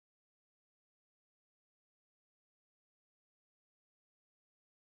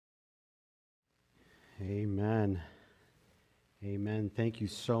Amen. Amen. Thank you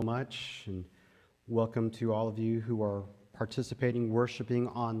so much, and welcome to all of you who are participating, worshiping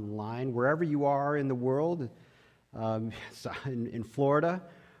online, wherever you are in the world, in Florida,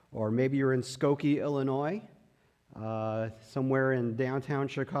 or maybe you're in Skokie, Illinois, somewhere in downtown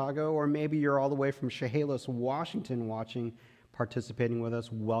Chicago, or maybe you're all the way from Chehalis, Washington, participating with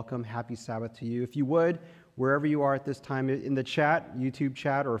us. Welcome. Happy Sabbath to you. If you would, wherever you are at this time, in the chat, YouTube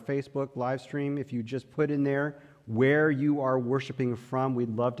chat or Facebook live stream, if you just put in there where you are worshiping from, we'd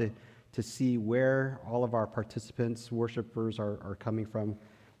love to see where all of our participants, worshipers are coming from,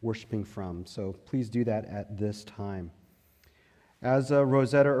 worshiping from. So please do that at this time. As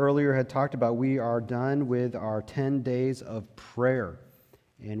Rosetta earlier had talked about, we are done with our 10 days of prayer,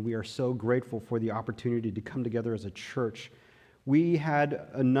 and we are so grateful for the opportunity to come together as a church. We had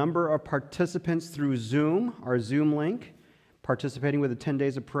a number of participants through Zoom, our Zoom link, participating with the 10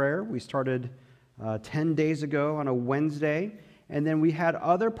 days of prayer. We started 10 days ago on a Wednesday, and then we had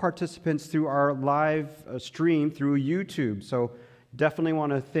other participants through our live stream through YouTube. So definitely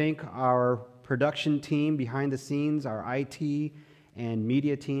want to thank our production team behind the scenes, our IT and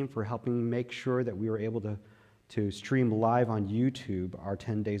media team, for helping make sure that we were able to stream live on YouTube our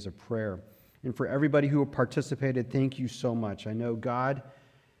 10 days of prayer. And for everybody who participated, thank you so much. I know God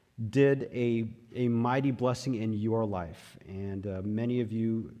did a mighty blessing in your life, and many of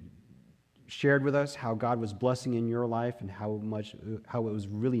you shared with us how God was blessing in your life and how it was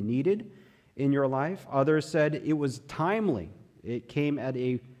really needed in your life. Others said it was timely. It came at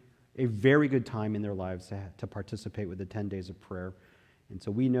a very good time in their lives to participate with the 10 days of prayer. And so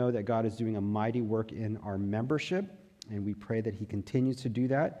we know that God is doing a mighty work in our membership, and we pray that He continues to do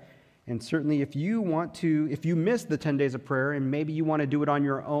that. And certainly if you missed the 10 days of prayer and maybe you want to do it on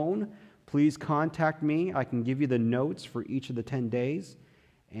your own, please contact me. I can give you the notes for each of the 10 days,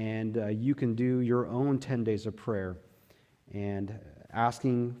 and you can do your own 10 days of prayer and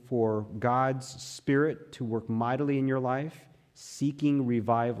asking for God's Spirit to work mightily in your life, seeking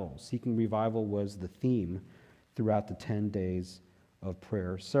revival. Seeking revival was the theme throughout the 10 days of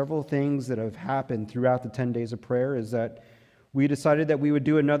prayer. Several things that have happened throughout the 10 days of prayer is that we decided that we would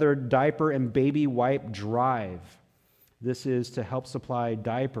do another diaper and baby wipe drive. This is to help supply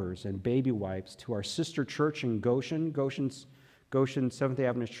diapers and baby wipes to our sister church in Goshen Seventh-day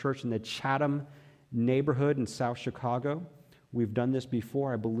Adventist Church in the Chatham neighborhood in South Chicago. We've done this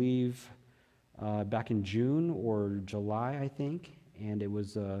before, I believe, back in June or July, I think, and it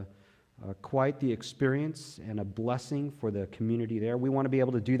was quite the experience and a blessing for the community there. We want to be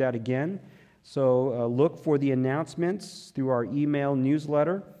able to do that again. So look for the announcements through our email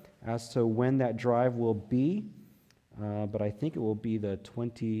newsletter as to when that drive will be. But I think it will be the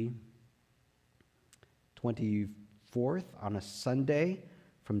 24th on a Sunday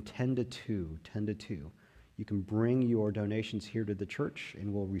from 10 to 2. 10 to 2. You can bring your donations here to the church,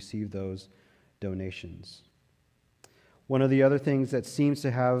 and we'll receive those donations. One of the other things that seems to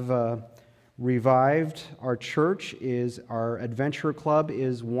have revived our church is our Adventure Club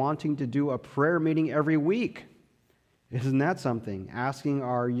is wanting to do a prayer meeting every week. Isn't that something? Asking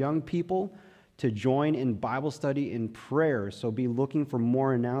our young people to join in Bible study and prayer. So be looking for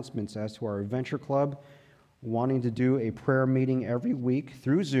more announcements as to our Adventure Club wanting to do a prayer meeting every week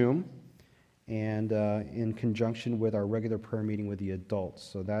through Zoom and in conjunction with our regular prayer meeting with the adults.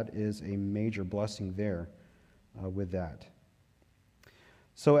 So that is a major blessing there with that.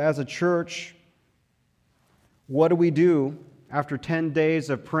 So as a church, what do we do after 10 days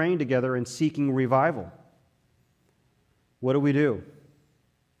of praying together and seeking revival? What do?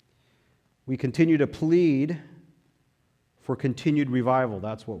 We continue to plead for continued revival.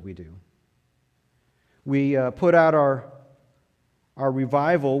 That's what we do. We put out our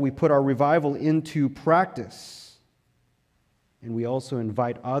revival. We put our revival into practice. And we also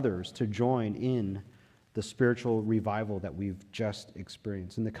invite others to join in the spiritual revival that we've just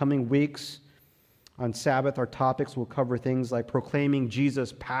experienced. In the coming weeks, on Sabbath, our topics will cover things like proclaiming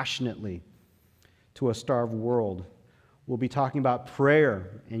Jesus passionately to a starved world. We'll be talking about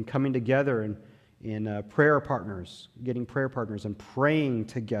prayer and coming together in prayer partners, getting prayer partners and praying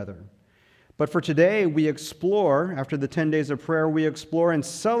together. But for today, we explore, after the 10 days of prayer, we explore and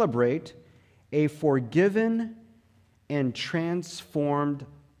celebrate a forgiven and transformed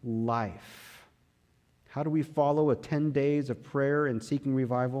life. How do we follow 10 days of prayer and seeking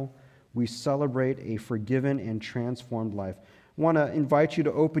revival? We celebrate a forgiven and transformed life. I want to invite you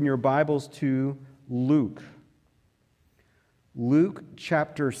to open your Bibles to Luke. Luke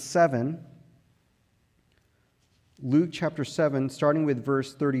chapter 7. Luke chapter 7, starting with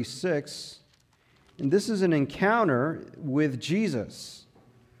verse 36. And this is an encounter with Jesus.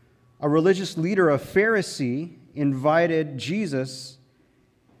 a religious leader, a Pharisee, invited Jesus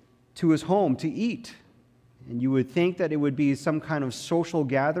to his home to eat. And you would think that it would be some kind of social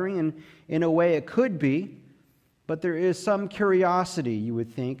gathering, and in a way it could be, but there is some curiosity, you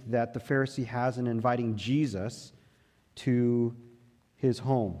would think, that the Pharisee has in inviting Jesus to his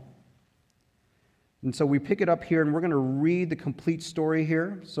home. And so we pick it up here, and we're going to read the complete story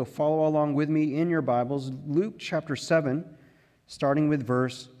here. So follow along with me in your Bibles. Luke chapter 7, starting with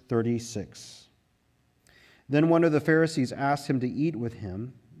verse 36. Then one of the Pharisees asked him to eat with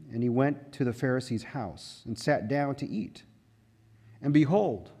him, and he went to the Pharisee's house and sat down to eat. And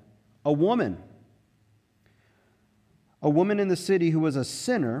behold, a woman in the city who was a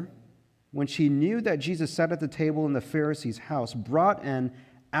sinner, when she knew that Jesus sat at the table in the Pharisee's house, brought an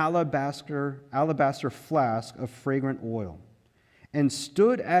alabaster flask of fragrant oil, and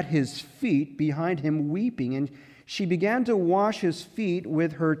stood at his feet behind him weeping. And she began to wash his feet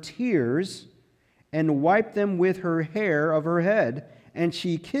with her tears and wiped them with her hair of her head. And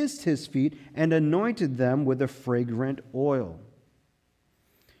she kissed his feet and anointed them with the fragrant oil.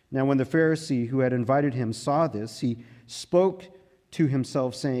 Now when the Pharisee who had invited him saw this, he spoke to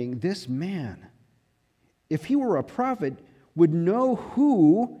himself, saying, "This man, if he were a prophet, would know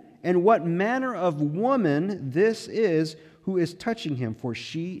who and what manner of woman this is who is touching him, for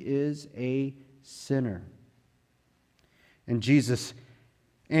she is a sinner." And Jesus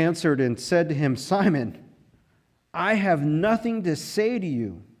answered and said to him, "Simon, I have nothing to say to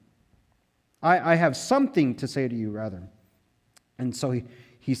you. I have something to say to you, rather." And so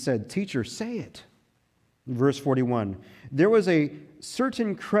he said, "Teacher, say it." Verse 41, there was a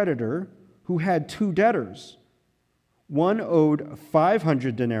certain creditor who had two debtors. One owed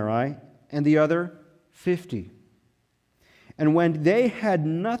 500 denarii and the other 50. And when they had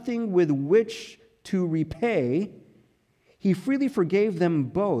nothing with which to repay, he freely forgave them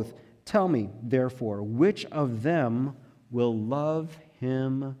both. Tell me, therefore, which of them will love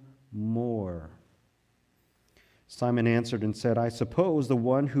him more? Simon answered and said, "I suppose the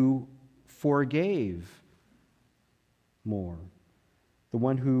one who forgave more, the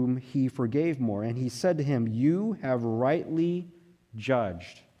one whom he forgave more." And he said to him, "You have rightly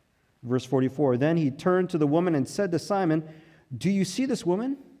judged." Verse 44, then he turned to the woman and said to Simon, "Do you see this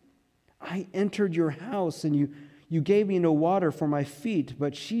woman? I entered your house, and you gave me no water for my feet,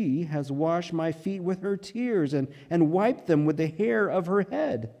 but she has washed my feet with her tears and wiped them with the hair of her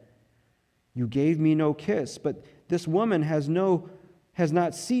head. You gave me no kiss, but this woman has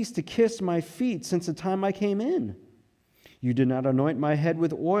not ceased to kiss my feet since the time I came in. You did not anoint my head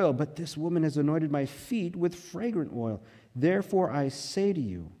with oil, but this woman has anointed my feet with fragrant oil. Therefore I say to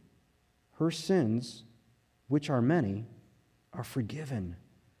you, her sins, which are many, are forgiven,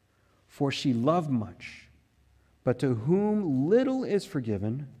 for she loved much. But to whom little is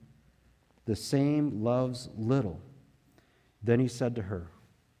forgiven, the same loves little." Then he said to her,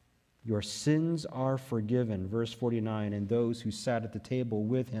 "Your sins are forgiven." Verse 49, and those who sat at the table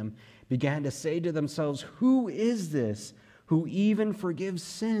with him began to say to themselves, "Who is this who even forgives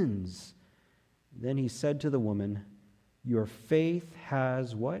sins?" Then he said to the woman, "Your faith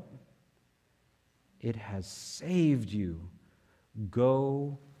has" what? "It has saved you.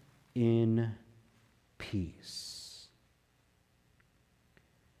 Go in peace."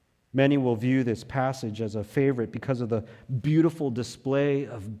 Many will view this passage as a favorite because of the beautiful display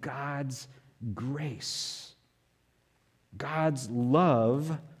of God's grace, God's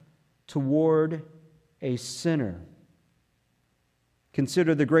love toward a sinner.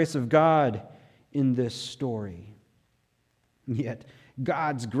 Consider the grace of God in this story. Yet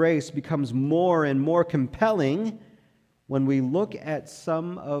God's grace becomes more and more compelling when we look at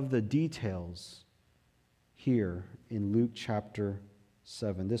some of the details here in Luke chapter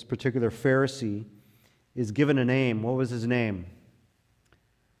 7. This particular Pharisee is given a name. What was his name?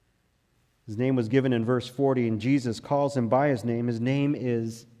 His name was given in verse 40, and Jesus calls him by his name. His name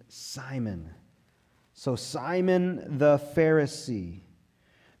is Simon. So Simon the Pharisee.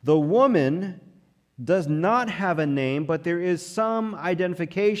 The woman does not have a name, but there is some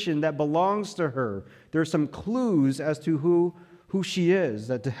identification that belongs to her. There are some clues as to who she is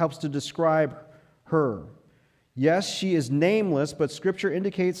that helps to describe her. Yes, she is nameless, but Scripture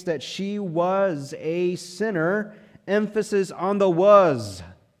indicates that she was a sinner. Emphasis on the was.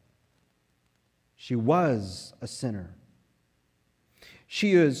 She was a sinner.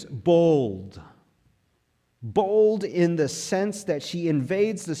 She is bold. Bold in the sense that she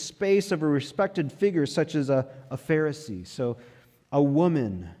invades the space of a respected figure such as a Pharisee. So a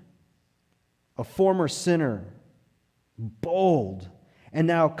woman, a former sinner, bold, and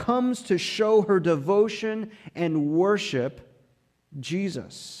now comes to show her devotion and worship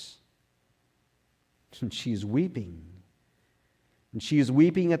Jesus. And she is weeping. And she is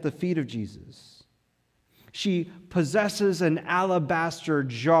weeping at the feet of Jesus. She possesses an alabaster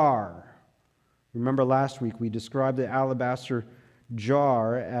jar. Remember last week we described the alabaster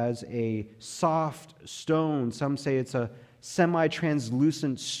jar as a soft stone. Some say it's a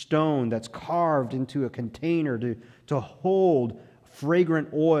semi-translucent stone that's carved into a container to hold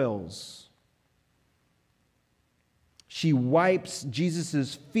fragrant oils. She wipes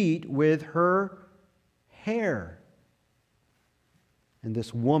Jesus' feet with her hair. And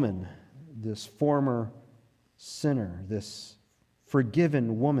this woman, this former sinner, this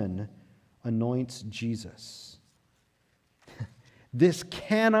forgiven woman, anoints Jesus. This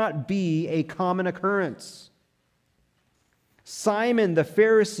cannot be a common occurrence. Simon the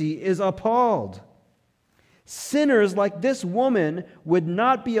Pharisee is appalled. Sinners like this woman would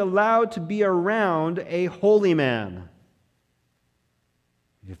not be allowed to be around a holy man.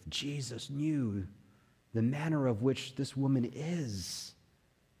 If Jesus knew the manner of which this woman is,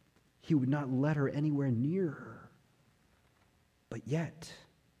 he would not let her anywhere near her. But yet,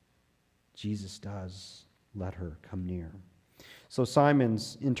 Jesus does let her come near. So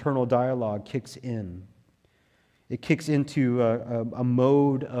Simon's internal dialogue kicks in. It kicks into a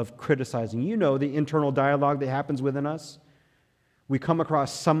mode of criticizing. You know the internal dialogue that happens within us. We come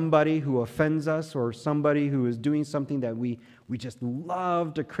across somebody who offends us or somebody who is doing something that we just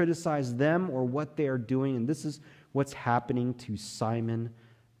love to criticize them or what they are doing. And this is what's happening to Simon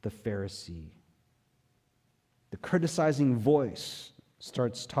the Pharisee. The criticizing voice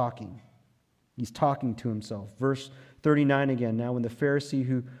starts talking. He's talking to himself. Verse 39 again. Now when the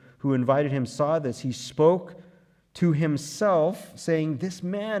Pharisee who invited him saw this, he spoke to himself, saying, "This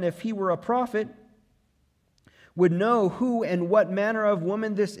man, if he were a prophet, would know who and what manner of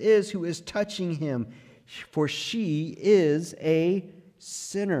woman this is who is touching him, for she is a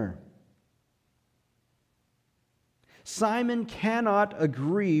sinner." Simon cannot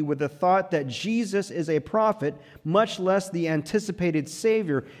agree with the thought that Jesus is a prophet, much less the anticipated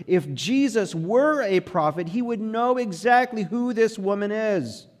Savior. If Jesus were a prophet, he would know exactly who this woman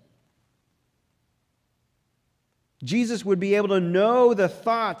is. Jesus would be able to know the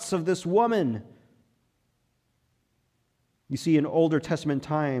thoughts of this woman. You see, in Older Testament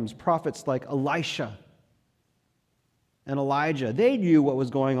times, prophets like Elisha and Elijah, they knew what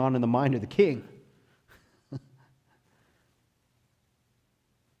was going on in the mind of the king.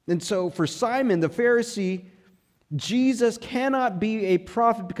 And so for Simon the Pharisee, Jesus cannot be a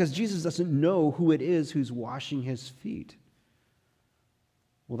prophet because Jesus doesn't know who it is who's washing his feet.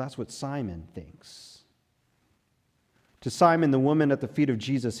 Well, that's what Simon thinks. To Simon, the woman at the feet of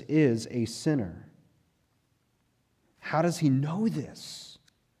Jesus is a sinner. How does he know this?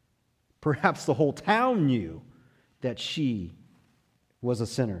 Perhaps the whole town knew that she was a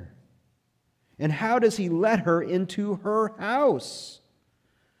sinner. And how does he let her into her house?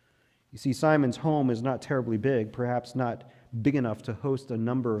 You see, Simon's home is not terribly big, perhaps not big enough to host a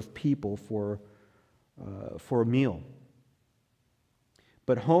number of people for a meal.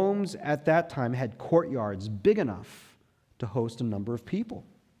 But homes at that time had courtyards big enough to host a number of people.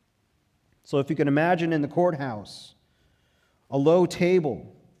 So if you can imagine in the courthouse, a low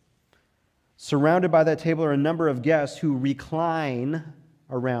table. Surrounded by that table are a number of guests who recline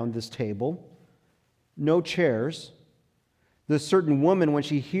around this table. No chairs. This certain woman, when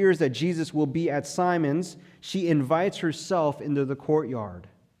she hears that Jesus will be at Simon's, she invites herself into the courtyard.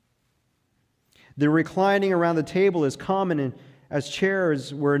 The reclining around the table is common, and as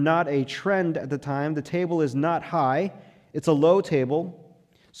chairs were not a trend at the time, the table is not high. It's a low table.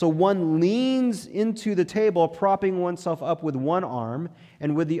 So one leans into the table, propping oneself up with one arm,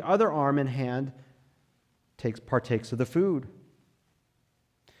 and with the other arm in hand, partakes of the food.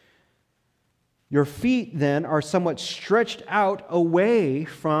 Your feet, then, are somewhat stretched out away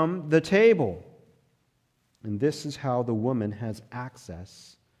from the table. And this is how the woman has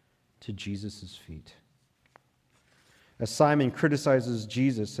access to Jesus' feet. As Simon criticizes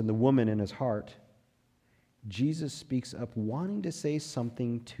Jesus and the woman in his heart, Jesus speaks up wanting to say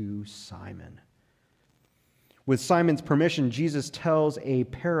something to Simon. With Simon's permission, Jesus tells a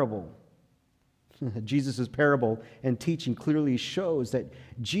parable. Jesus' parable and teaching clearly shows that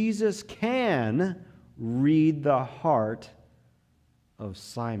Jesus can read the heart of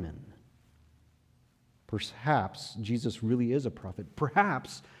Simon. Perhaps Jesus really is a prophet.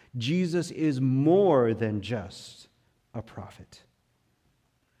 Perhaps Jesus is more than just a prophet.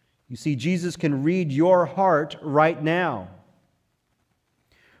 You see, Jesus can read your heart right now.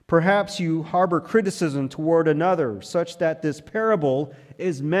 Perhaps you harbor criticism toward another, such that this parable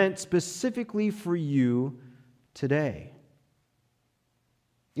is meant specifically for you today.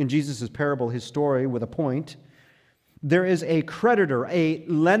 In Jesus' parable, his story with a point, there is a creditor, a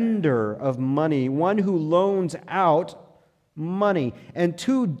lender of money, one who loans out money, and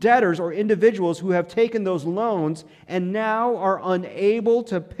two debtors or individuals who have taken those loans and now are unable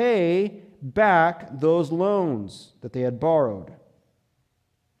to pay back those loans that they had borrowed.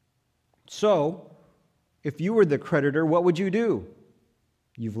 So, if you were the creditor, what would you do?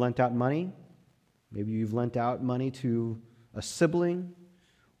 You've lent out money. Maybe you've lent out money to a sibling,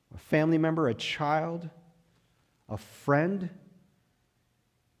 a family member, a child, a friend.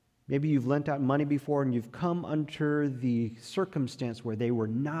 Maybe you've lent out money before and you've come under the circumstance where they were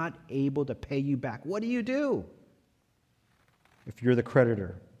not able to pay you back. What do you do if you're the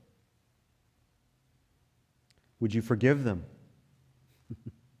creditor? Would you forgive them?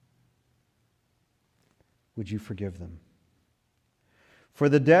 Would you forgive them? For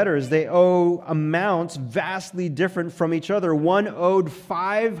the debtors, they owe amounts vastly different from each other. One owed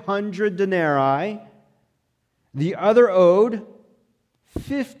 500 denarii. The other owed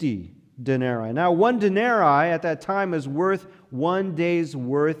 50 denarii. Now, 1 denarii at that time is worth 1 day's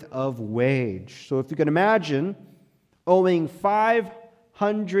worth of wage. So if you can imagine owing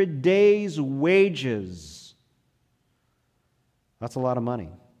 500 days' wages, that's a lot of money.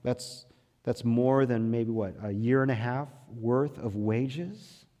 That's more than maybe, a year and a half worth of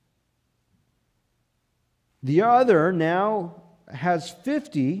wages? The other now has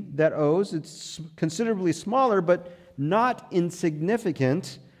 50 that owes. It's considerably smaller, but not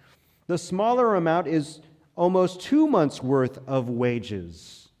insignificant. The smaller amount is almost 2 months' worth of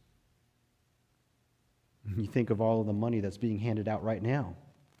wages. You think of all of the money that's being handed out right now.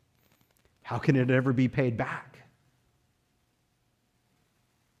 How can it ever be paid back?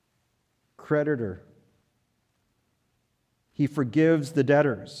 Creditor. He forgives the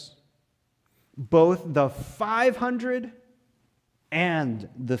debtors, both the 500 and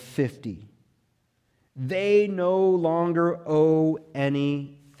the 50. They no longer owe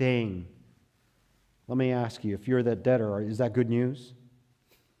anything. Let me ask you, if you're that debtor, is that good news?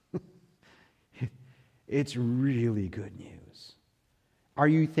 It's really good news. Are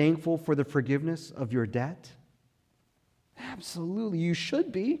you thankful for the forgiveness of your debt? Absolutely, you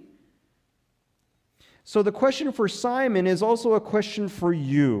should be. So the question for Simon is also a question for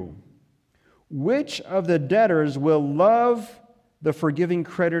you. Which of the debtors will love the forgiving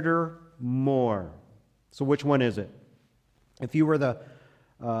creditor more? So which one is it? If you were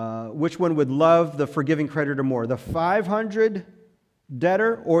which one would love the forgiving creditor more? The 500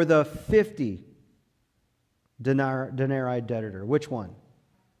 debtor or the 50 denarii debtor? Which one?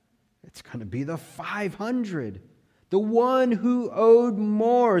 It's going to be the 500. The one who owed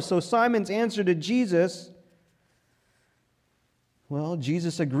more. So Simon's answer to Jesus, well,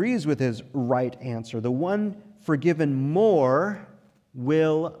 Jesus agrees with his right answer. The one forgiven more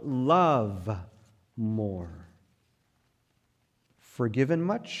will love more. Forgiven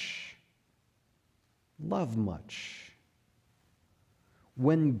much, love much.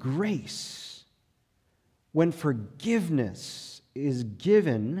 When grace, when forgiveness is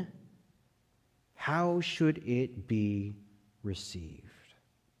given, how should it be received?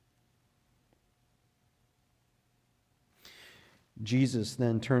 Jesus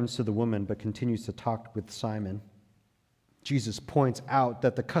then turns to the woman but continues to talk with Simon. Jesus points out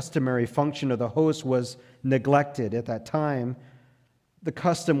that the customary function of the host was neglected at that time. The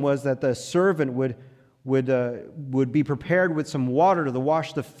custom was that the servant would be prepared with some water to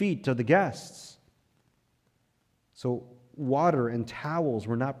wash the feet of the guests. So water and towels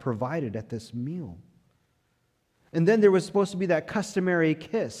were not provided at this meal. And then there was supposed to be that customary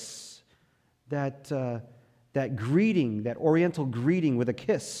kiss, that greeting, that oriental greeting with a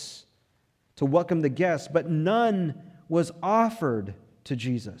kiss to welcome the guests, but none was offered to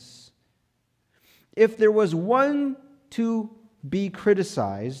Jesus. If there was one to be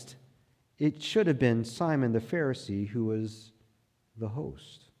criticized, it should have been Simon the Pharisee, who was the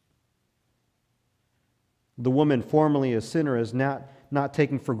host. The woman, formerly a sinner, is not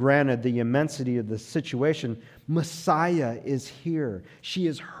taking for granted the immensity of the situation. Messiah is here. She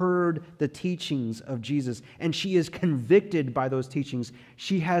has heard the teachings of Jesus, and she is convicted by those teachings.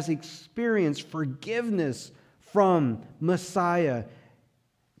 She has experienced forgiveness from Messiah.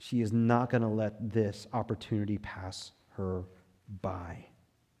 She is not going to let this opportunity pass her by.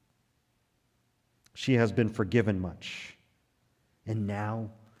 She has been forgiven much, and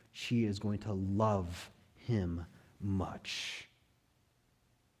now she is going to love him much.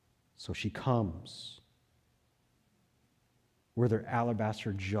 So she comes with her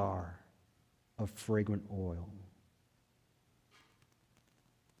alabaster jar of fragrant oil.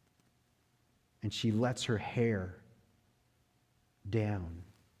 And she lets her hair down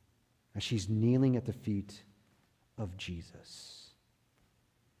as she's kneeling at the feet of Jesus.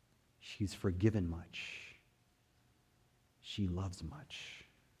 She's forgiven much. She loves much.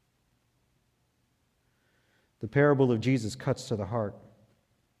 The parable of Jesus cuts to the heart.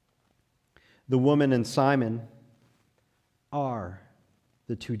 The woman and Simon are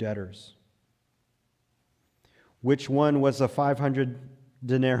the two debtors. Which one was a 500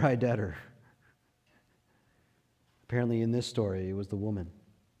 denarii debtor? Apparently, in this story, it was the woman.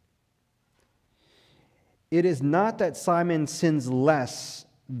 It is not that Simon sins less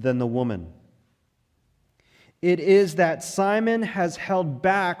than the woman. It is that Simon has held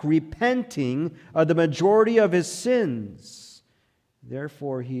back repenting of the majority of his sins.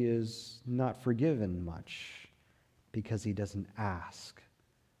 Therefore, he is not forgiven much because he doesn't ask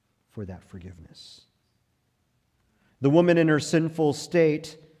for that forgiveness. The woman in her sinful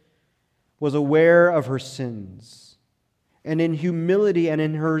state was aware of her sins, and in humility and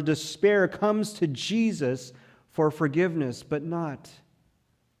in her despair comes to Jesus for forgiveness, but not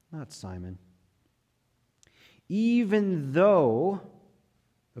Simon. Even though,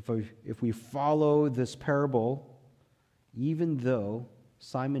 if we follow this parable, even though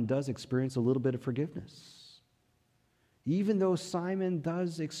Simon does experience a little bit of forgiveness, even though Simon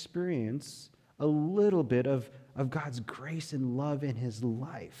does experience a little bit of God's grace and love in his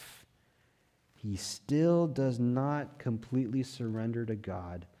life, he still does not completely surrender to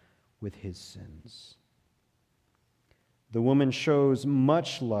God with his sins. The woman shows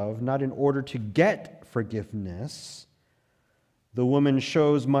much love, not in order to get forgiveness. The woman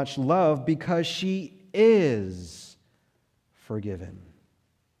shows much love because she is forgiven.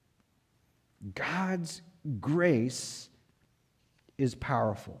 God's grace is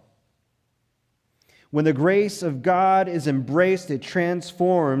powerful. When the grace of God is embraced, it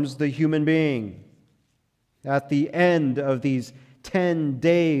transforms the human being. At the end of these 10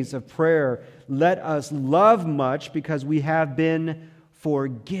 days of prayer, let us love much because we have been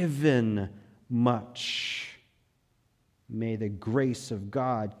forgiven much. May the grace of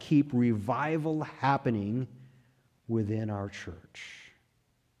God keep revival happening within our church.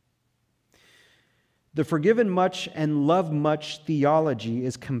 The forgiven much and love much theology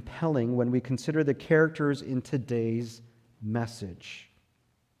is compelling when we consider the characters in today's message.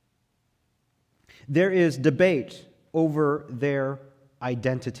 There is debate over their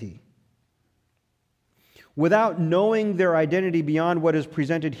identity. Without knowing their identity beyond what is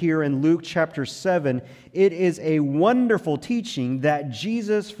presented here in Luke chapter 7, it is a wonderful teaching that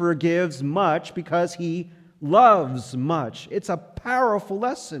Jesus forgives much because he loves much. It's a powerful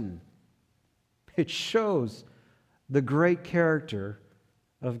lesson. It shows the great character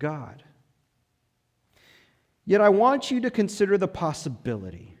of God. Yet I want you to consider the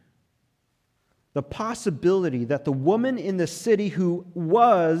possibility that the woman in the city who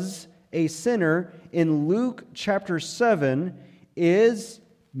was a sinner in Luke chapter 7 is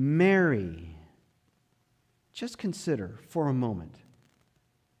Mary. Just consider for a moment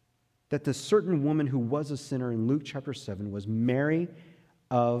that the certain woman who was a sinner in Luke chapter 7 was Mary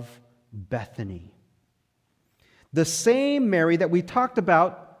of Bethany. The same Mary that we talked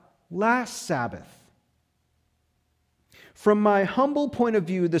about last Sabbath. From my humble point of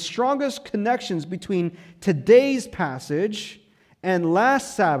view, the strongest connections between today's passage and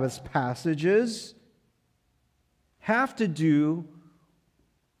last Sabbath's passages have to do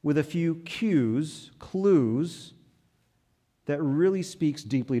with a few clues that really speaks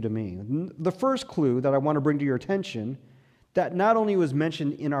deeply to me. The first clue that I want to bring to your attention, that not only was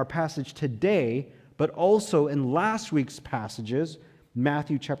mentioned in our passage today, but also in last week's passages,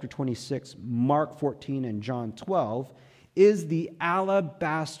 Matthew chapter 26, Mark 14, and John 12, is the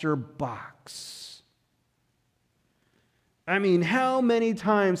alabaster box. I mean, how many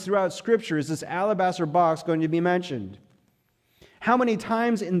times throughout Scripture is this alabaster box going to be mentioned? How many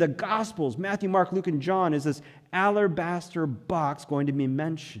times in the Gospels, Matthew, Mark, Luke, and John, is this alabaster box going to be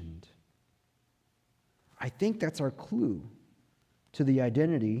mentioned? I think that's our clue to the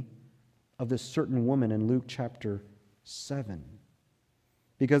identity of this certain woman in Luke chapter 7.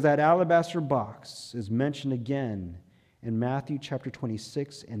 Because that alabaster box is mentioned again in Matthew chapter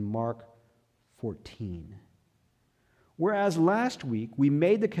 26 and Mark 14. Whereas last week we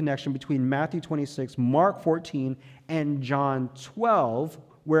made the connection between Matthew 26, Mark 14, and John 12,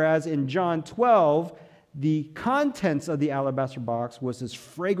 whereas in John 12, the contents of the alabaster box was this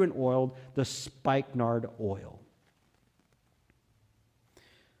fragrant oil, the spikenard oil.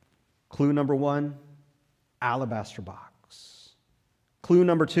 Clue number 1, alabaster box. Clue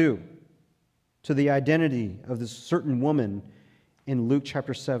number 2, to the identity of this certain woman in Luke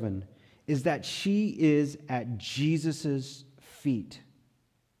chapter 7, is that she is at Jesus' feet.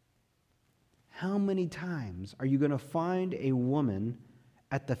 how many times are you going to find a woman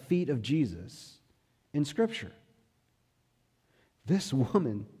at the feet of Jesus in Scripture? This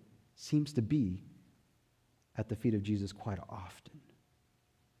woman seems to be at the feet of Jesus quite often.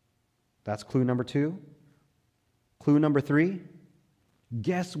 That's clue number 2. Clue number 3,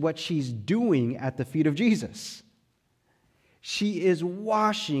 guess what she's doing at the feet of Jesus? She is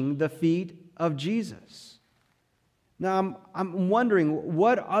washing the feet of Jesus. Now, I'm wondering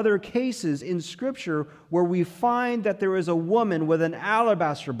what other cases in Scripture where we find that there is a woman with an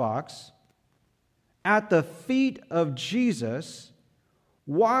alabaster box at the feet of Jesus,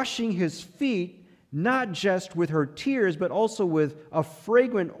 washing his feet, not just with her tears, but also with a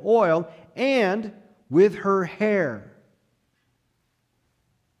fragrant oil and with her hair.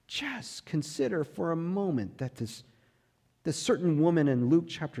 Just consider for a moment that this certain woman in Luke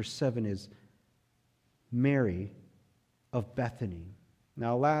chapter 7 is Mary of Bethany.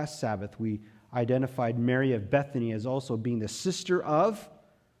 Now, last Sabbath, we identified Mary of Bethany as also being the sister of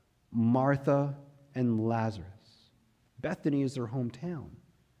Martha and Lazarus. Bethany is their hometown.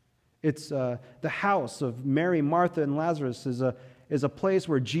 It's the house of Mary, Martha, and Lazarus is a place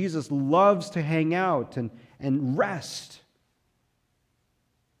where Jesus loves to hang out and rest.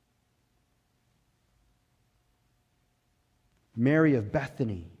 Mary of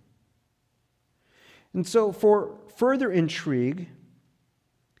Bethany. And so for further intrigue,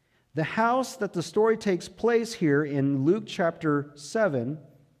 the house that the story takes place here in Luke chapter 7,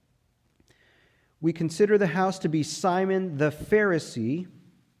 we consider the house to be Simon the Pharisee.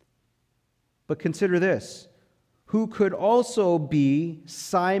 But consider this, who could also be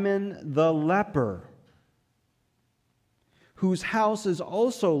Simon the leper, whose house is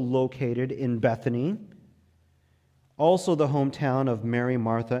also located in Bethany, also the hometown of Mary,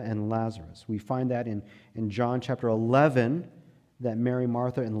 Martha, and Lazarus. We find that in John chapter 11, that Mary,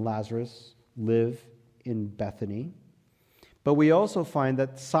 Martha, and Lazarus live in Bethany. But we also find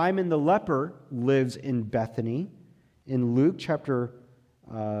that Simon the leper lives in Bethany in Luke chapter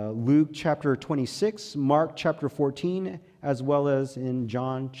 26, Mark chapter 14, as well as in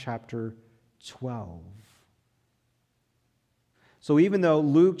John chapter 12. So even though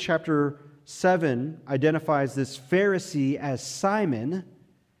Luke chapter 7 identifies this Pharisee as Simon,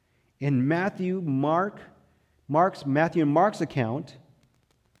 in Matthew and Mark's account,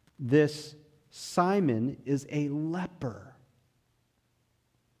 this Simon is a leper.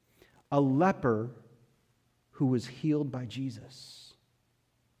 A leper who was healed by Jesus.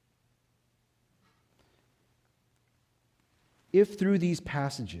 If through these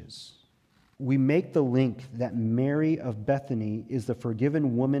passages we make the link that Mary of Bethany is the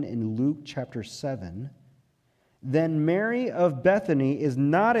forgiven woman in Luke chapter 7, then Mary of Bethany is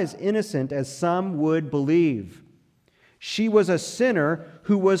not as innocent as some would believe. She was a sinner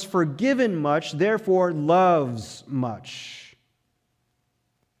who was forgiven much, therefore loves much.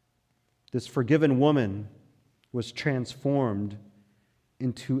 This forgiven woman was transformed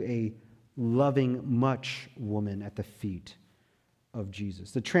into a loving much woman at the feet of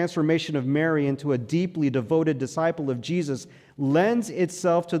Jesus. The transformation of Mary into a deeply devoted disciple of Jesus lends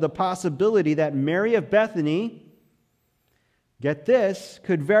itself to the possibility that Mary of Bethany, get this,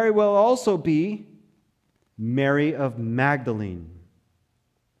 could very well also be Mary of Magdalene.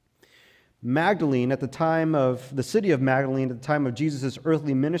 Magdalene, at the time of the city of Magdalene, at the time of Jesus'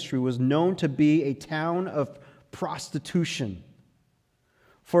 earthly ministry, was known to be a town of prostitution.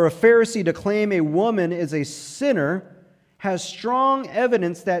 For a Pharisee to claim a woman is a sinner has strong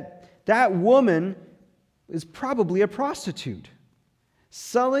evidence that that woman is probably a prostitute,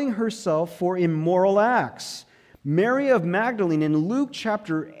 selling herself for immoral acts. Mary of Magdalene in Luke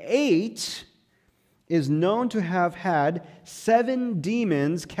chapter 8 is known to have had 7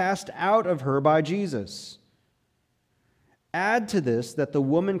 demons cast out of her by Jesus. Add to this that the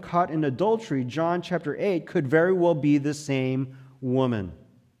woman caught in adultery, John chapter 8, could very well be the same woman.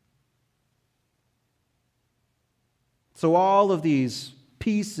 So all of these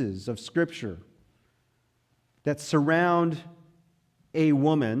pieces of Scripture that surround a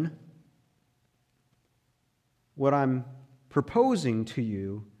woman, what I'm proposing to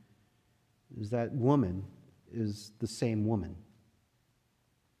you is that woman is the same woman.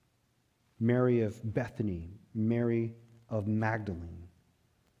 Mary of Bethany, Mary of Magdalene.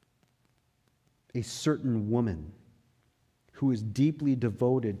 A certain woman who is deeply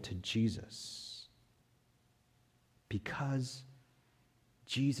devoted to Jesus. Because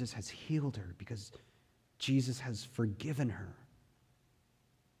Jesus has healed her, because Jesus has forgiven her.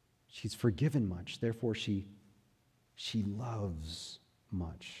 She's forgiven much, therefore she loves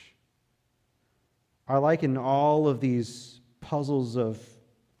much. I liken all of these puzzles of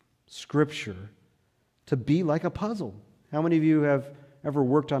Scripture to be like a puzzle. How many of you have ever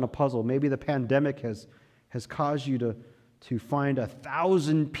worked on a puzzle? Maybe the pandemic has caused you to find a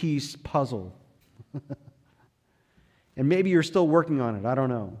 1,000-piece puzzle. And maybe you're still working on it. I don't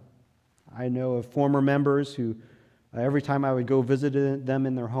know. I know of former members who, every time I would go visit them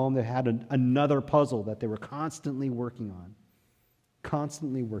in their home, they had another puzzle that they were constantly working on.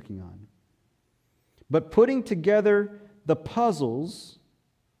 Constantly working on. But putting together the puzzles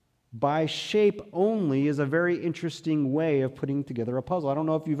by shape only is a very interesting way of putting together a puzzle. I don't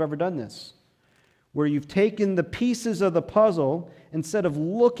know if you've ever done this, where you've taken the pieces of the puzzle, instead of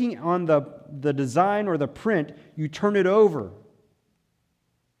looking on the design or the print, you turn it over.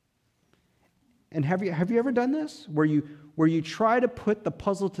 And have you ever done this? Where you try to put the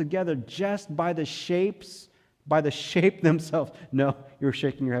puzzle together just by the shapes, by the shape themselves? No, you're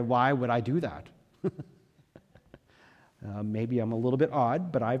shaking your head. Why would I do that? Maybe I'm a little bit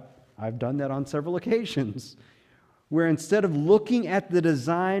odd, but I've done that on several occasions, where instead of looking at the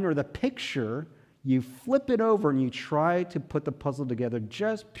design or the picture, you flip it over and you try to put the puzzle together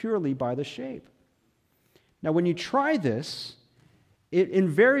just purely by the shape. Now, when you try this,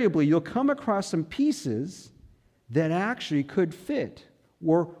 invariably you'll come across some pieces that actually could fit,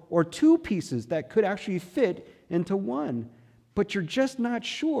 or two pieces that could actually fit into one, but you're just not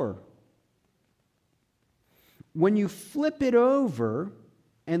sure. When you flip it over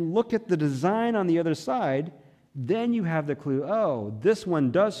and look at the design on the other side, then you have the clue, oh, this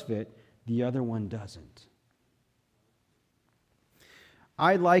one does fit, the other one doesn't.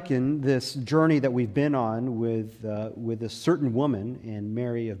 I liken this journey that we've been on with a certain woman and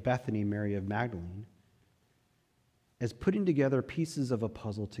Mary of Bethany, Mary of Magdalene, as putting together pieces of a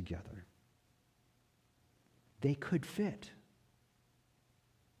puzzle together. They could fit.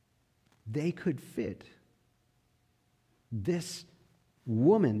 They could fit. This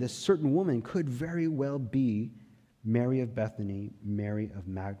woman, this certain woman, could very well be Mary of Bethany, Mary of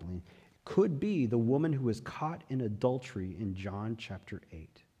Magdalene. Could be the woman who was caught in adultery in John chapter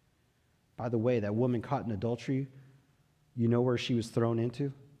 8. By the way, that woman caught in adultery, you know where she was thrown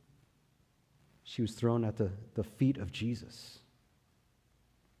into? She was thrown at the feet of Jesus.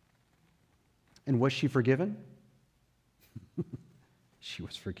 And was she forgiven? She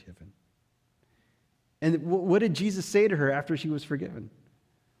was forgiven. And what did Jesus say to her after she was forgiven?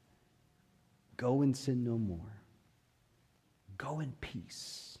 Go and sin no more. Go in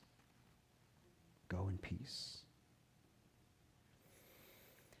peace. Go in peace.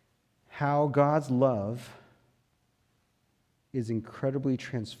 How God's love is incredibly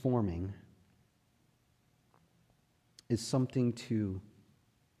transforming is something to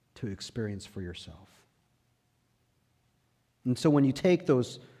experience for yourself. And so when you take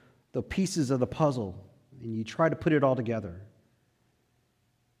the pieces of the puzzle and you try to put it all together,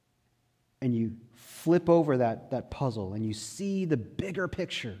 and you flip over that puzzle and you see the bigger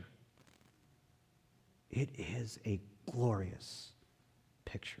picture, it is a glorious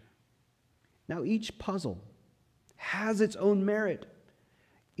picture. Now, each puzzle has its own merit.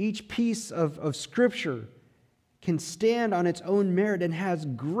 Each piece of Scripture can stand on its own merit and has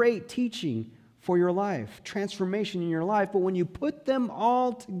great teaching for your life, transformation in your life. But when you put them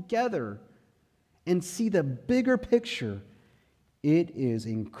all together and see the bigger picture, it is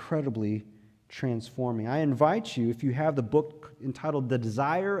incredibly transforming. I invite you, if you have the book entitled The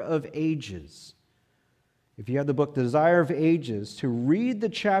Desire of Ages, if you have the book The Desire of Ages, to read the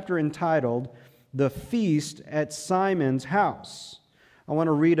chapter entitled The Feast at Simon's House. I want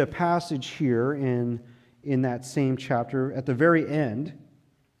to read a passage here in that same chapter at the very end.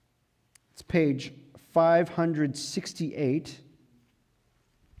 It's page 568.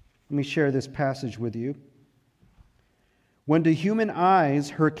 Let me share this passage with you. When to human eyes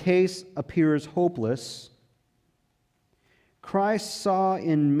her case appears hopeless, Christ saw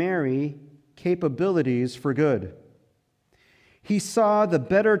in Mary capabilities for good. He saw the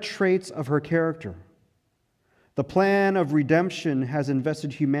better traits of her character. The plan of redemption has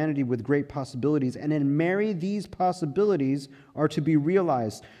invested humanity with great possibilities, and in Mary these possibilities are to be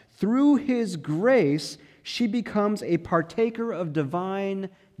realized. Through His grace, she becomes a partaker of divine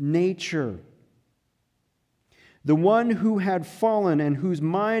nature. The one who had fallen and whose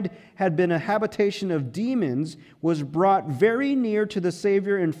mind had been a habitation of demons was brought very near to the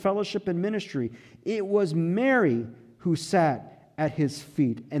Savior in fellowship and ministry. It was Mary who sat at His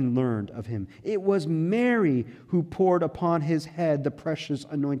feet and learned of Him. It was Mary who poured upon His head the precious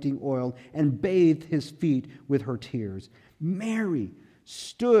anointing oil and bathed His feet with her tears. Mary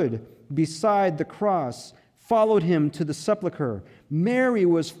stood beside the cross, followed him to the sepulchre. Mary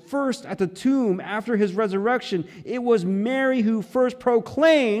was first at the tomb after his resurrection. It was Mary who first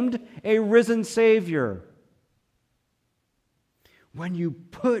proclaimed a risen Savior. When you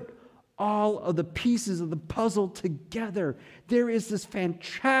put all of the pieces of the puzzle together, there is this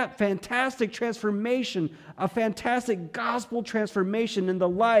fantastic transformation, a fantastic gospel transformation in the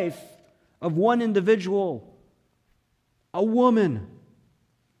life of one individual, a woman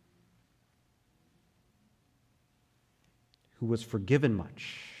who was forgiven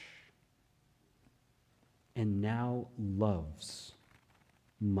much and now loves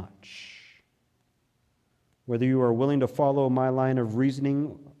much. Whether you are willing to follow my line of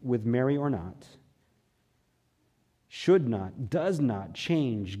reasoning with Mary or not, should not, does not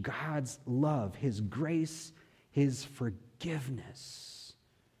change God's love, His grace, His forgiveness.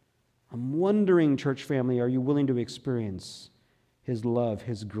 I'm wondering, church family, are you willing to experience His love,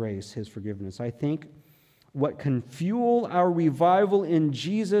 His grace, His forgiveness? I think what can fuel our revival in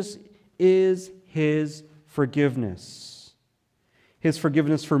Jesus is His forgiveness. His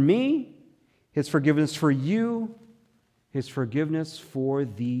forgiveness for me, His forgiveness for you, His forgiveness for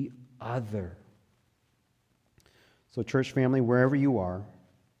the other. So, church family, wherever you are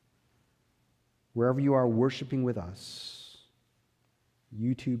worshiping with us, our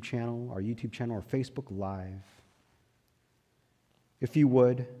YouTube channel, or Facebook Live, if you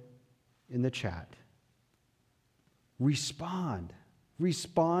would, in the chat, respond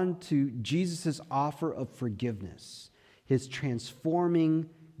to Jesus' offer of forgiveness, His transforming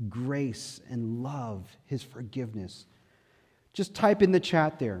grace and love, His forgiveness. Just type in the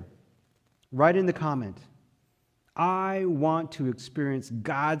chat there. Write in the comment, I want to experience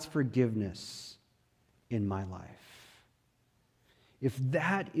God's forgiveness in my life. If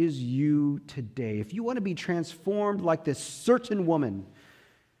that is you today, if you want to be transformed like this certain woman,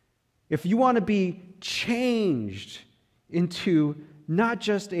 if you want to be changed into not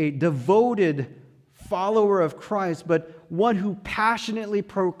just a devoted follower of Christ, but one who passionately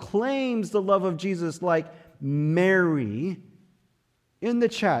proclaims the love of Jesus like Mary, in the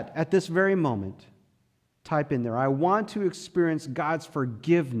chat at this very moment, type in there, I want to experience God's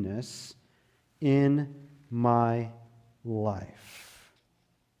forgiveness in my life.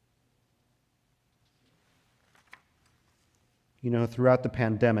 You know, throughout the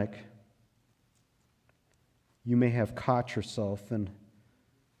pandemic, you may have caught yourself in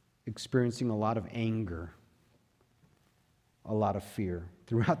experiencing a lot of anger, a lot of fear.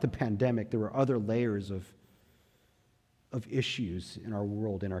 Throughout the pandemic, there were other layers of issues in our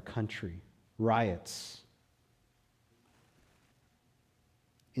world, in our country. Riots,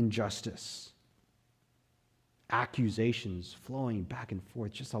 injustice, accusations flowing back and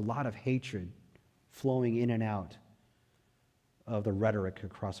forth, just a lot of hatred flowing in and out of the rhetoric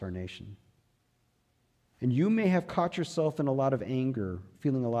across our nation. And you may have caught yourself in a lot of anger,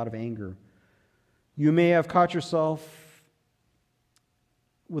 feeling a lot of anger. You may have caught yourself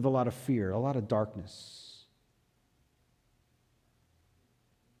with a lot of fear, a lot of darkness.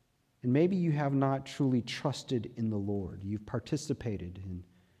 And maybe you have not truly trusted in the Lord. You've participated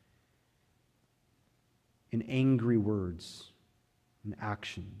in angry words and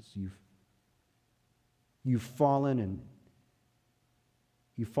actions. You've fallen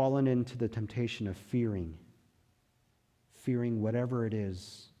into the temptation of fearing whatever it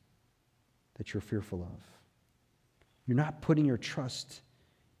is that you're fearful of. You're not putting your trust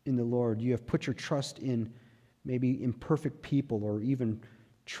in the Lord. You have put your trust in maybe imperfect people, or even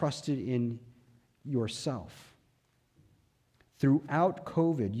trusted in yourself. Throughout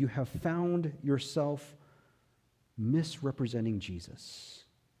COVID, you have found yourself misrepresenting Jesus.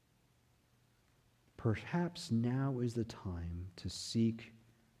 Perhaps now is the time to seek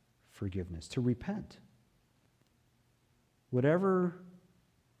forgiveness, to repent. Whatever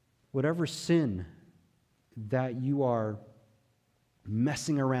sin that you are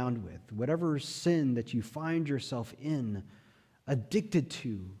messing around with, whatever sin that you find yourself in, addicted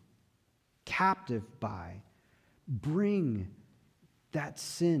to, captive by, bring that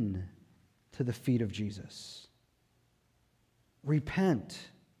sin to the feet of Jesus. Repent.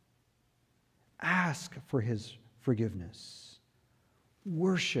 Ask for His forgiveness.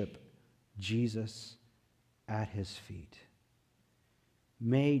 Worship Jesus at His feet.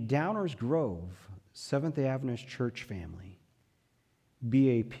 May Downers Grove, Seventh-day Adventist Church family,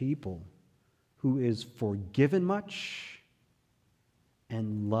 be a people who is forgiven much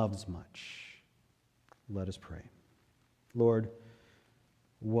and loves much. Let us pray. Lord,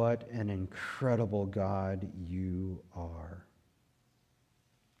 what an incredible God you are.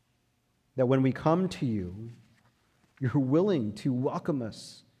 That when we come to you, you're willing to welcome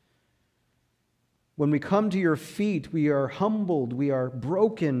us When we come to your feet, we are humbled, we are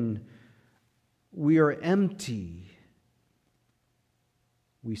broken, we are empty.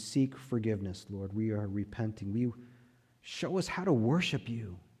 We seek forgiveness, Lord. We are repenting. Show us how to worship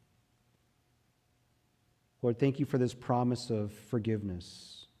you. Lord, thank you for this promise of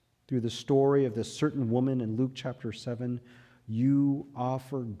forgiveness. Through the story of this certain woman in Luke chapter 7, you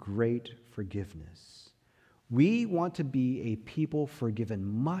offer great forgiveness. We want to be a people forgiven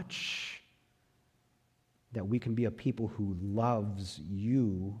much, that we can be a people who loves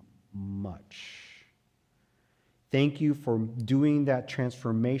you much. Thank you for doing that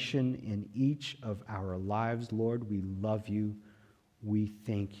transformation in each of our lives, Lord. We love you. We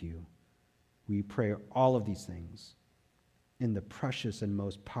thank you. We pray all of these things in the precious and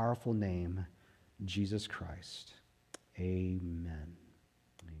most powerful name, Jesus Christ. Amen.